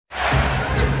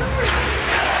To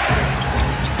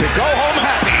go home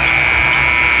happy.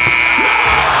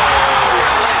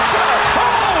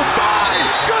 Oh my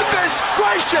goodness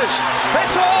gracious!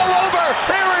 It's all over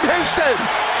here in Houston.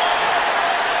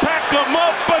 Pack them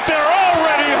up, but they're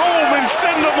already home and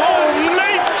send them home,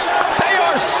 Nates. They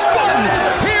are stunned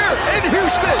here in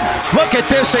Houston. Look at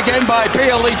this again by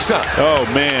Bielitsa. Oh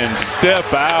man,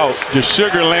 step out to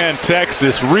Sugar Land,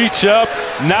 Texas. Reach up,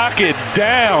 knock it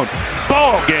down.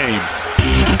 Ball game.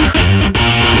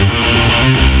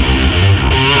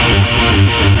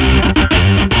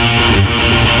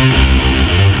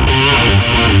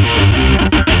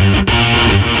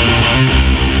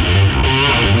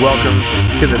 Welcome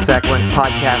to the Sack Lunch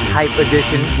Podcast Hype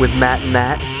Edition with Matt and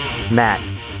Matt. Matt.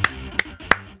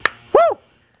 Woo!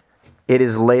 It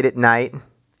is late at night.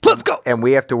 Let's go. And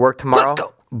we have to work tomorrow. Let's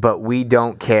go. But we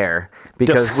don't care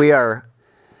because we are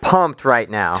pumped right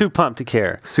now. Too pumped to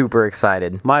care. Super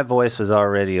excited. My voice was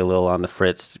already a little on the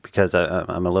fritz because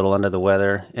I'm a little under the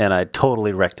weather, and I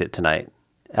totally wrecked it tonight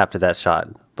after that shot.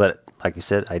 But like you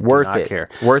said, I do not care.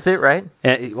 Worth it, right?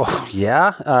 And, well,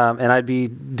 yeah, and I'd be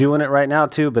doing it right now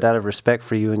too, but out of respect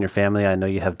for you and your family, I know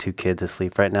you have 2 kids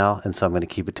asleep right now, and so I'm going to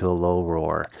keep it to a low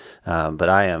roar. But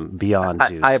I am beyond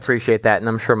juiced. I appreciate that, and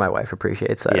I'm sure my wife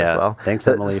appreciates that as well. Thanks,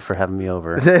 Emily, for having me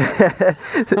over.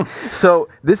 So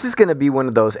this is going to be one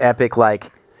of those epic,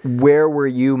 like, where were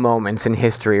you moments in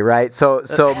history, right? So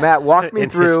Matt, walk me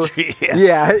through. History,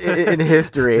 yeah, in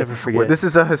history. Never forget. This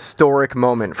is a historic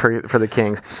moment for the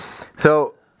Kings.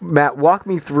 So Matt, walk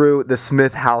me through the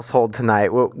Smith household tonight.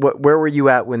 Where were you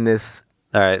at when this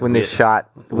shot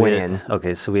went in?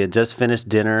 Okay, so we had just finished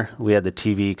dinner. We had the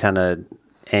TV kind of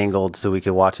angled so we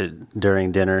could watch it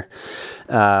during dinner.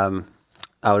 I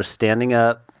was standing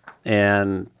up,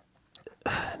 and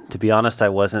to be honest, I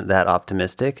wasn't that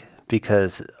optimistic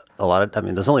because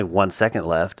there's only 1 second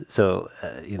left. So,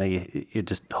 you're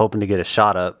just hoping to get a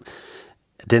shot up.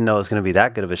 Didn't know it was going to be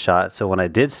that good of a shot. So when I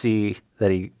did see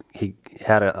that he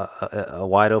had a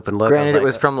wide open look. Granted, it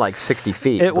was from like 60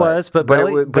 feet. It was, but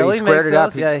Belly he squared it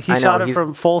up. Yeah, he shot it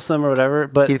from Folsom or whatever.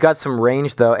 But he's got some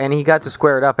range though, and he got to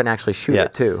square it up and actually shoot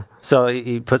it too. So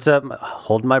he puts up,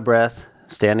 holding my breath,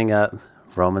 standing up.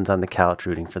 Roman's on the couch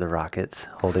rooting for the Rockets,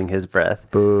 holding his breath.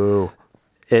 Boo.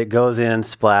 It goes in,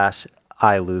 splash.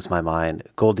 I lose my mind.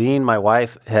 Goldine, my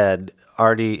wife, had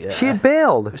already... she had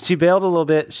bailed. She bailed a little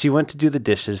bit. She went to do the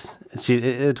dishes.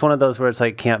 It's one of those where it's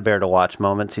like can't bear to watch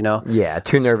moments, you know? Yeah,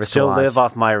 too nervous to watch. She'll live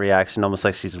off my reaction, almost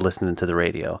like she's listening to the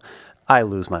radio. I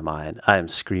lose my mind. I am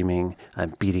screaming.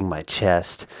 I'm beating my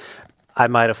chest. I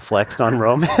might have flexed on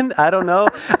Roman. I don't know.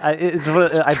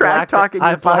 I blacked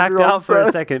out for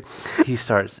a second. He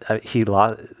starts... he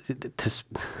lost...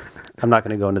 I'm not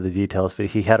going to go into the details, but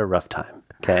he had a rough time.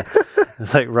 Okay.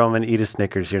 It's like, Roman, eat a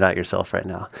Snickers. You're not yourself right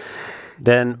now.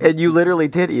 And you literally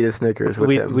did eat a Snickers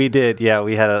with him. We did. Yeah.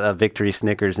 We had a victory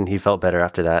Snickers, and he felt better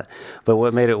after that. But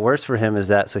what made it worse for him is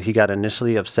that, so he got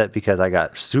initially upset because I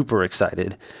got super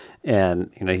excited. And,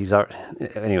 anyways.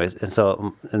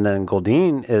 And then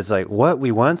Goldine is like, what?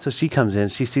 We won? So she comes in,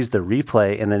 she sees the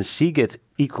replay, and then she gets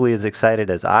equally as excited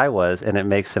as I was, and it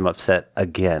makes him upset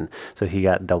again. So he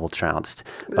got double trounced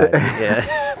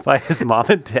by his mom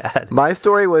and dad. My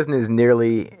story wasn't as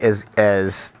nearly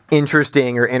as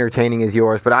interesting or entertaining as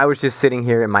yours, but I was just sitting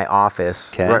here in my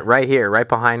office, right here, right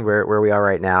behind where we are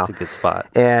right now. It's a good spot.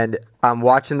 And I'm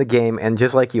watching the game, and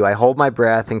just like you, I hold my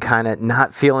breath and kind of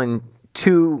not feeling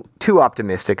too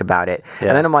optimistic about it. Yeah.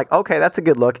 And then I'm like, okay, that's a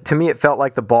good look. To me, it felt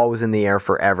like the ball was in the air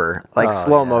forever, like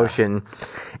slow motion.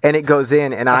 And it goes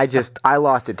in, and I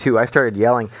lost it too. I started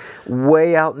yelling.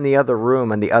 Way out in the other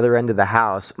room, on the other end of the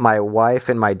house, my wife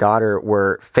and my daughter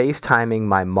were FaceTiming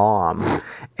my mom.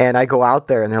 And I go out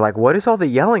there, and they're like, what is all the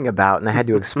yelling about? And I had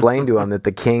to explain to them that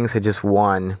the Kings had just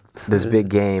won this big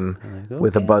game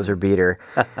with a buzzer beater.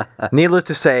 Needless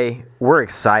to say, we're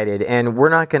excited, and we're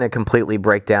not going to completely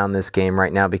break down this game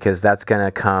right now because that's going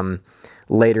to come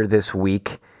later this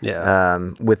week.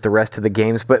 Yeah. With the rest of the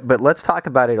games. But let's talk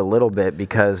about it a little bit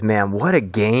because, man, what a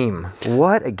game.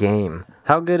 What a game.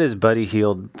 How good has Buddy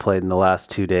Hield played in the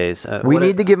last 2 days? We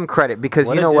need to give him credit because,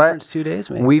 you know what? 2 days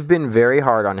makes. We've been very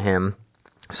hard on him.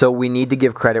 So we need to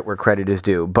give credit where credit is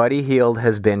due. Buddy Hield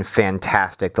has been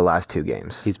fantastic the last 2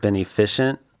 games. He's been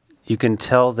efficient. You can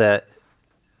tell that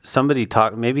somebody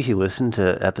talked, maybe he listened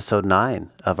to episode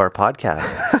 9 of our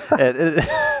podcast.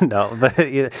 No, but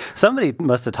somebody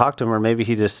must have talked to him, or maybe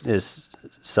he just is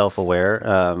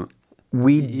self-aware.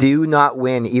 We do not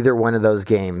win either one of those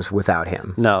games without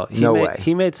him. No way.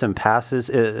 He made some passes,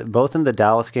 both in the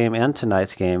Dallas game and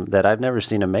tonight's game, that I've never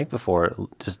seen him make before.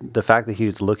 Just the fact that he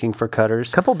was looking for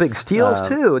cutters. A couple big steals,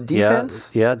 too.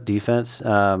 Defense. Yeah, defense.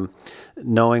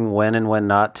 Knowing when and when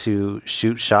not to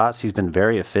shoot shots. He's been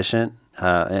very efficient.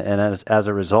 And as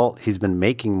a result, he's been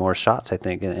making more shots, I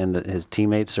think, and his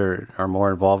teammates are more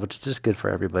involved, which is just good for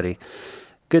everybody.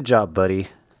 Good job, buddy.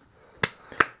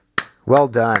 Well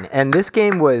done. And this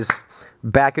game was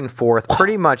back and forth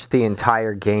pretty much the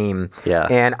entire game. Yeah.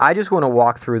 And I just want to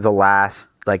walk through the last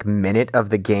minute of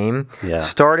the game,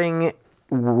 starting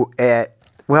at.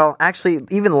 Well, actually,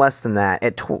 even less than that.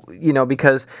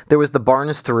 Because there was the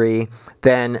Barnes 3.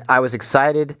 Then I was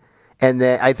excited. And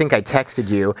then I think I texted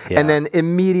you. Yeah. And then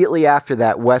immediately after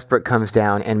that, Westbrook comes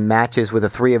down and matches with a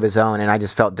 3 of his own, and I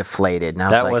just felt deflated. And I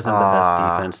was that wasn't the best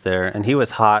defense there. And he was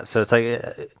hot. So it's like,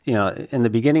 in the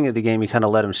beginning of the game, you kind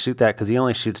of let him shoot that because he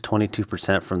only shoots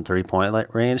 22% from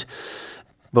three-point range.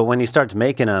 But when he starts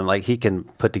making them, he can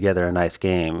put together a nice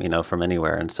game, from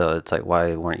anywhere. And so it's like,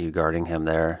 why weren't you guarding him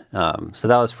there? So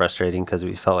that was frustrating because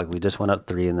we felt like we just went up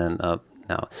 3 and then up.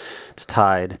 No, it's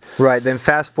tied. Right. Then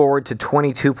fast forward to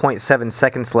 22.7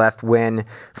 seconds left when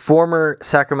former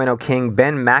Sacramento King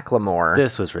Ben McLemore.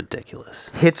 This was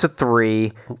ridiculous. Hits a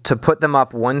 3 to put them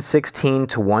up 116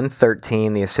 to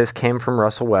 113. The assist came from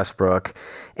Russell Westbrook.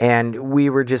 And we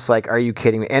were just like, are you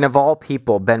kidding me? And of all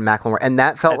people, Ben McLemore. And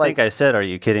that felt I think I said, are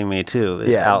you kidding me, too?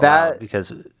 Yeah, out loud,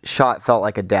 because shot felt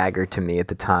like a dagger to me at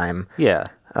the time. Yeah.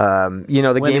 The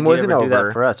when game did wasn't you ever over. do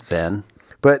that for us, Ben?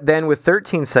 But then with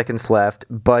 13 seconds left,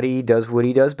 Buddy does what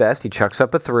he does best. He chucks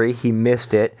up a 3. He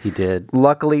missed it. He did.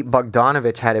 Luckily,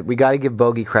 Bogdanovich had it. We got to give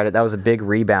Bogey credit. That was a big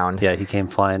rebound. Yeah, he came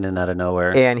flying in out of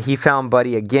nowhere. And he found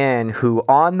Buddy again, who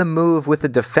on the move with the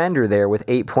defender there with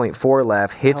 8.4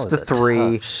 left, hits the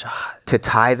 3 to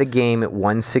tie the game at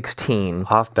 116.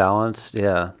 Off balance,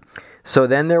 yeah. So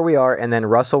then there we are, and then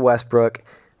Russell Westbrook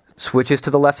switches to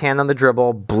the left hand on the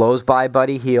dribble, blows by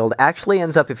Buddy Hield. Actually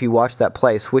ends up, if you watch that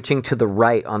play, switching to the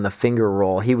right on the finger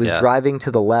roll. He was driving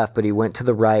to the left, but he went to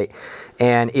the right.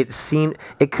 And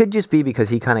it could just be because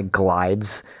he kind of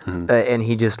glides and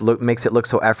he just makes it look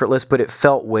so effortless, but it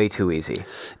felt way too easy.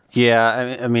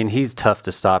 Yeah, I mean, he's tough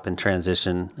to stop in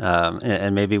transition,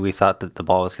 and maybe we thought that the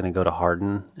ball was going to go to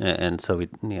Harden, and so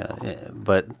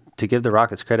but to give the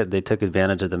Rockets credit, they took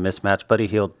advantage of the mismatch. Buddy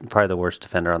Hield, probably the worst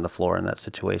defender on the floor in that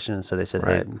situation, and so they said,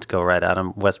 hey, to go right at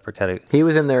him. Westbrook he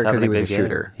was in there because he was a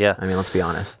shooter. Yeah. I mean, let's be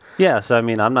honest. Yeah, so I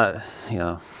mean, I'm not,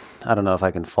 I don't know if I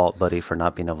can fault Buddy for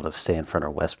not being able to stay in front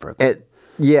of Westbrook.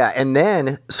 And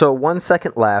then, so 1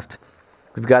 second left.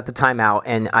 We've got the timeout,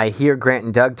 and I hear Grant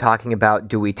and Doug talking about,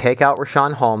 do we take out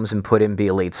Rashawn Holmes and put in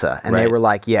Bielitsa? And they were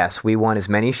like, yes, we want as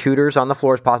many shooters on the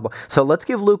floor as possible. So let's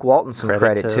give Luke Walton some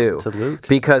credit too. To Luke.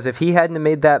 Because if he hadn't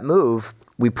made that move,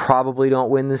 we probably don't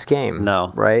win this game.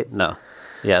 No. Right? No.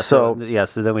 Yeah, so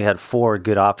then we had 4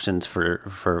 good options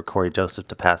for Corey Joseph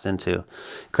to pass into.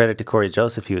 Credit to Corey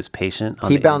Joseph, he was patient.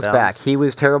 He bounced back. He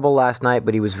was terrible last night,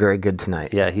 but he was very good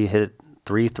tonight. Yeah, he hit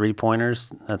 3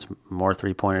 3-pointers. That's more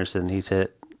 3-pointers than he's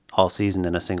hit all season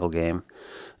in a single game.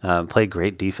 Played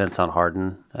great defense on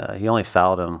Harden. He only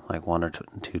fouled him 1 or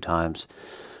 2 times.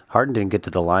 Harden didn't get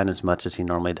to the line as much as he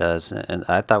normally does, and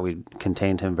I thought we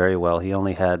contained him very well. He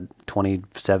only had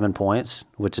 27 points,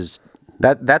 which is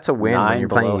that's a win when you're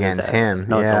playing against him.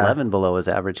 No, it's 11 below his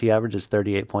average. He averages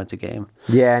 38 points a game.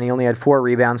 Yeah, and he only had 4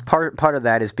 rebounds. Part of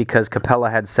that is because Capella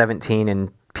had 17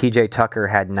 and PJ Tucker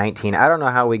had 19. I don't know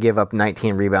how we give up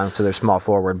 19 rebounds to their small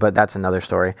forward, but that's another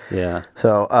story. Yeah.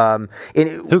 So,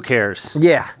 who cares?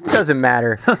 Yeah, it doesn't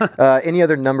matter. Any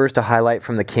other numbers to highlight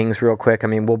from the Kings real quick? I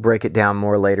mean, we'll break it down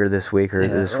more later this week or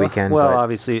this weekend. Well,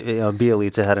 obviously,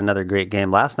 Bielitsa had another great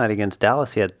game. Last night against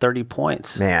Dallas, he had 30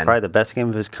 points. Man. Probably the best game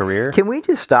of his career. Can we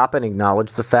just stop and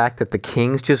acknowledge the fact that the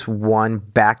Kings just won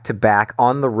back-to-back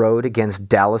on the road against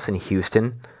Dallas and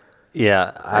Houston?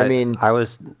 Yeah. I mean, I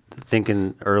was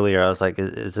thinking earlier, I was like,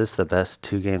 is this the best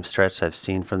 2-game stretch I've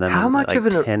seen from them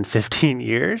in 10, 15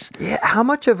 years? Yeah, how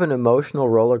much of an emotional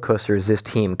roller coaster is this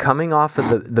team coming off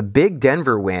of the big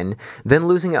Denver win, then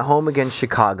losing at home against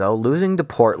Chicago, losing to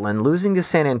Portland, losing to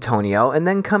San Antonio, and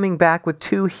then coming back with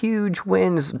 2 huge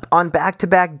wins on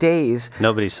back-to-back days.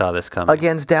 Nobody saw this coming.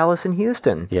 Against Dallas and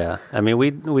Houston. Yeah. I mean,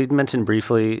 we mentioned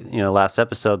briefly, last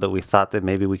episode that we thought that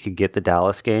maybe we could get the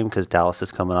Dallas game because Dallas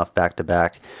is coming off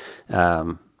back-to-back.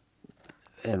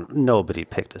 And nobody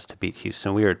picked us to beat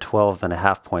Houston. We were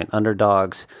 12.5-point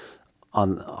underdogs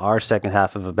on our second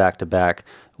half of a back-to-back.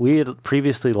 We had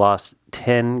previously lost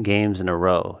 10 games in a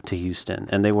row to Houston,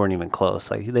 and they weren't even close.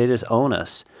 They just own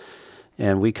us.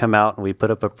 and we come out and we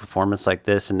put up a performance like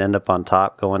this and end up on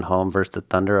top going home versus the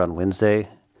Thunder on Wednesday,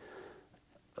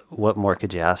 what more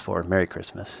could you ask for? Merry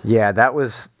Christmas. Yeah, that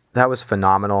was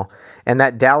phenomenal. And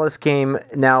that Dallas game,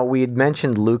 now we had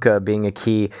mentioned Luka being a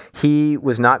key. He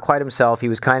was not quite himself. He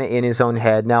was kind of in his own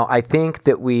head. Now, I think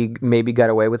that we maybe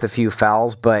got away with a few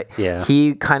fouls, but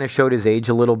he kind of showed his age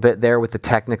a little bit there with the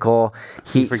technical.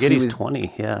 He's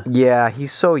 20, yeah. Yeah,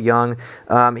 he's so young.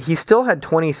 He still had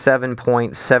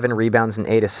 27.7 rebounds and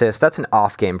 8 assists. That's an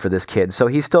off game for this kid, so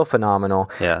he's still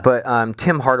phenomenal. Yeah. But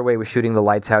Tim Hardaway was shooting the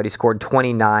lights out. He scored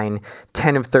 29,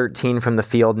 10 of 13 from the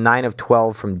field, 9 of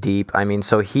 12 from deep. I mean,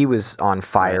 so he was on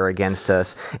fire against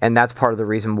us, and that's part of the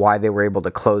reason why they were able to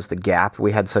close the gap.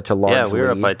 We had such a large lead. Yeah, we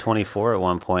were up by 24 at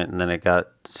one point, and then it got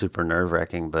super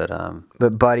nerve-wracking.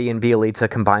 But Buddy and Bielitsa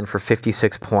combined for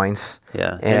 56 points.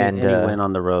 Yeah, and any win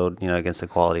on the road, against a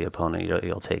quality opponent,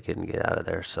 you'll take it and get out of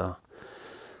there. So,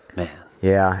 man.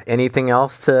 Yeah. Anything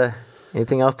else to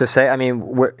say? I mean,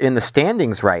 we're in the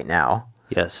standings right now.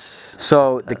 Yes.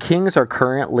 So the Kings are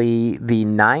currently the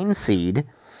 9 seed.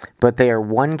 But they are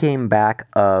 1 game back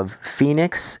of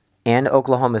Phoenix and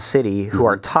Oklahoma City, who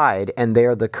are tied, and they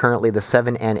are currently the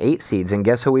 7 and 8 seeds. And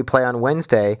guess who we play on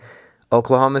Wednesday?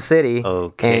 Oklahoma City.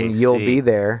 Okay, and you'll be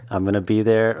there. I'm going to be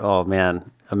there. Oh, man.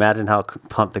 Imagine how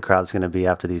pumped the crowd's going to be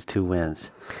after these 2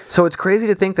 wins. So it's crazy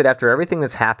to think that after everything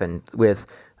that's happened with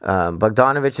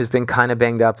Bogdanovich has been kind of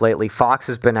banged up lately, Fox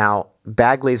has been out,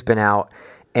 Bagley's been out,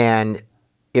 and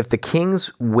if the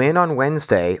Kings win on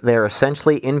Wednesday, they're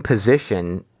essentially in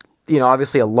position.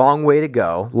 Obviously a long way to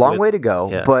go,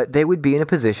 but they would be in a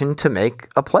position to make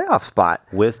a playoff spot.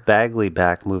 With Bagley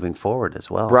back moving forward as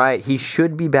well. Right. He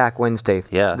should be back Wednesday,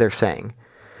 yeah. They're saying.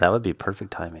 That would be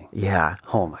perfect timing. Yeah.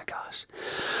 Oh, my gosh.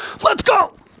 Let's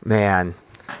go! Man.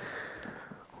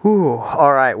 Whew.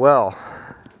 All right, well,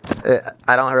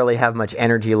 I don't really have much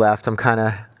energy left. I'm kind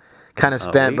of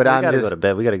spent, but I'm just... We got to go to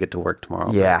bed. We got to get to work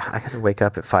tomorrow. Yeah, I got to wake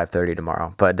up at 5:30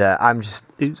 tomorrow. But I'm just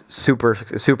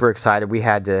super excited. We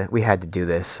had to do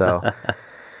this. So,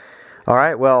 all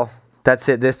right. Well, that's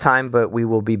it this time. But we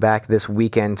will be back this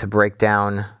weekend to break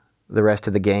down the rest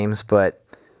of the games. But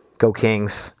go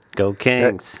Kings! Go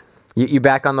Kings! You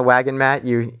back on the wagon, Matt?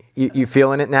 You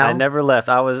feeling it now? I never left.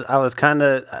 I was kind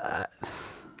of.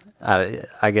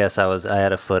 I guess I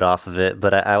had a foot off of it,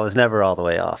 but I was never all the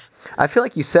way off. I feel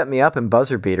like you set me up in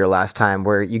buzzer beater last time,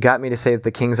 where you got me to say that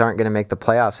the Kings aren't going to make the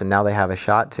playoffs, and now they have a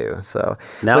shot to. So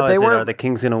now are the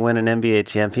Kings going to win an NBA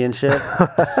championship?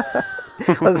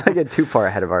 Let's not get too far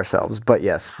ahead of ourselves, but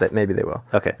yes, that maybe they will.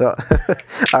 Okay. So,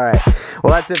 all right.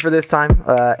 Well, that's it for this time.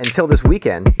 Until this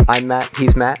weekend, I'm Matt.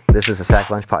 He's Matt. This is the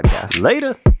Sack Lunch Podcast.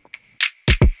 Later.